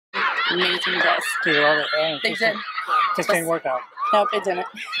amazing drills. They did. Just didn't work out. Nope, it didn't.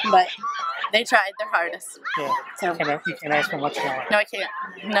 But they tried their hardest. Yeah. So you can't ask for much more. No, I can't.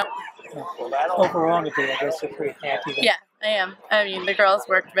 No. Overall, today, I guess you're pretty happy. Yeah, I am. I mean, the girls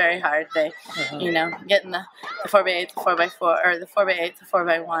worked very hard. They, you know, getting the 4x8, the 4x4, or the 4x8, the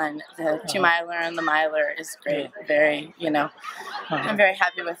 4x1, the 2-miler and the miler is great. Very, you know, I'm very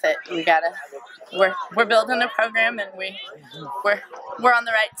happy with it. We're building a program, and we're on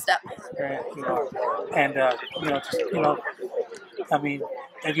the right step. You know, and I mean,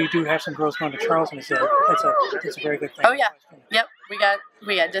 and you do have some girls going to Charleston. It's a very good thing. Oh yeah, yep. We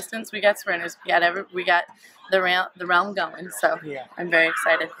got distance. We got sprinters. We got the realm going. So yeah. I'm very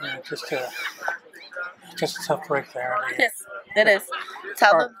excited. Yeah, just a tough break there. Yes, it is. It's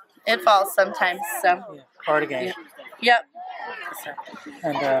how it falls sometimes. So yeah, part of the game. Yep.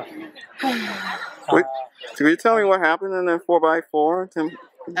 And wait, can you tell me what happened in the 4x4, Tim?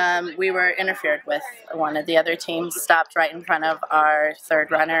 We were interfered with. One of the other teams stopped right in front of our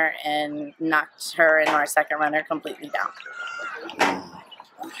third runner and knocked her and our second runner completely down.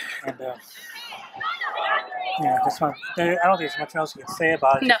 And yeah, I don't think there's much else you can say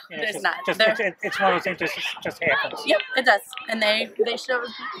about it. No, there's not. It's one of those things that just happens. Yep, it does. And they showed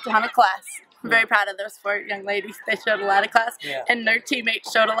a ton of class. I'm very proud of those 4 young ladies. They showed a lot of class, and their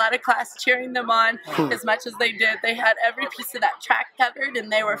teammates showed a lot of class, cheering them on as much as they did. They had every piece of that track covered,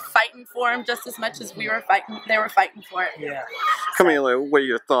 and they were fighting for them just as much as we were fighting. They were fighting for it. Yeah. Camilla, what are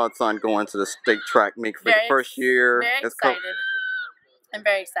your thoughts on going to the state track meet for the first year? Very excited. I'm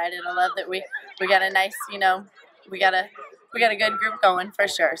very excited. I love that we got a nice, you know, we got a good group going for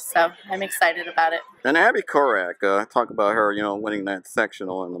sure. So I'm excited about it. And Abby Korak, talk about her, you know, winning that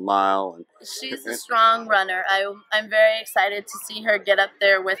sectional in the mile. And she's a strong runner. I'm very excited to see her get up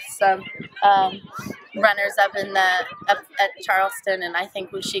there with some runners up at Charleston, and I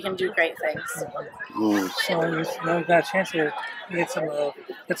think she can do great things. So you got a chance to get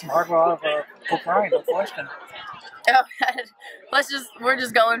some hardware out of O'Brien, no question. Oh, we're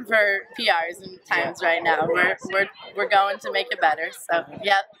just going for PRs and times right now. We're going to make it better. So,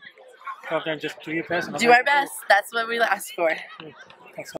 yep. Go up there and just do your best. Do our best. That's what we ask for.